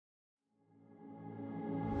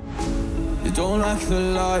You don't like the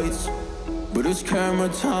lights, but it's camera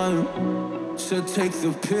time. Said take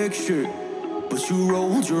the picture, but you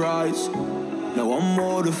rolled your eyes. Now I'm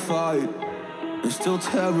mortified and still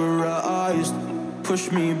terrorized.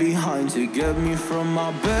 Push me behind to get me from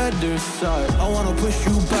my better side. I wanna push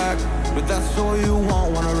you back, but that's all you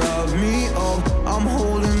want. Wanna wrap me up, I'm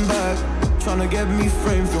holding back. Tryna get me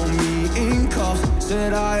framed, throw me in cuffs.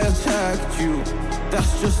 Said I attacked you,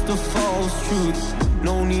 that's just a false truth.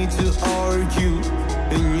 No need to argue,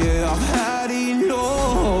 and yeah, I've had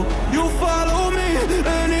enough. You follow me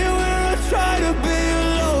anywhere I try to be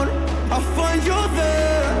alone. I find you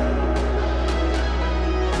there.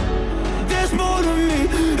 There's more to me.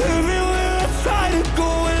 Everywhere I try to go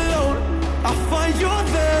alone, I find you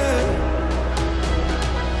there.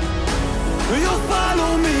 You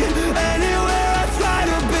follow me anywhere I try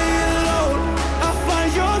to be alone, I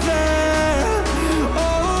find you there.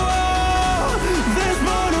 Oh, there's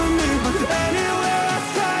more to me, but anywhere I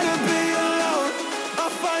try to be alone, I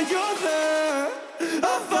find you there.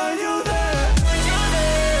 I find you there.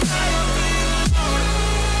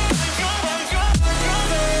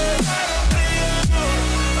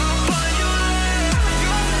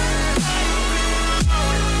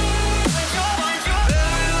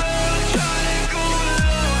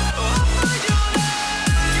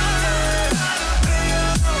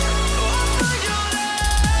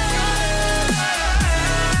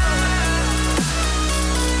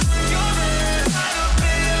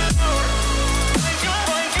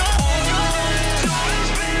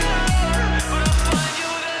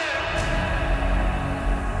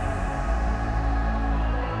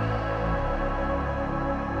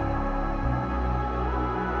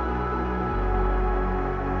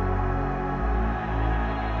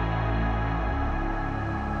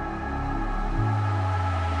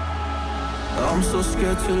 I'm so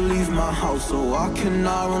scared to leave my house, so I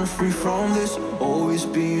cannot run free from this. Always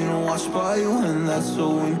being watched by you, and that's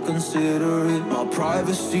so inconsiderate. My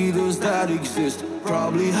privacy, does that exist?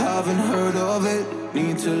 Probably haven't heard of it.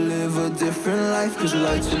 Need to live a different life, cause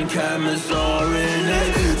lights and cameras are in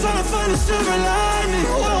it. Trying to find a silver lining.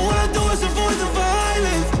 All I wanna do is avoid the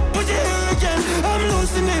violence. But you're here again, I'm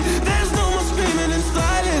losing it. There's no more screaming in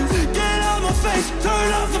silence. Get out my face,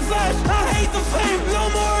 turn off the flash. I hate the fame, no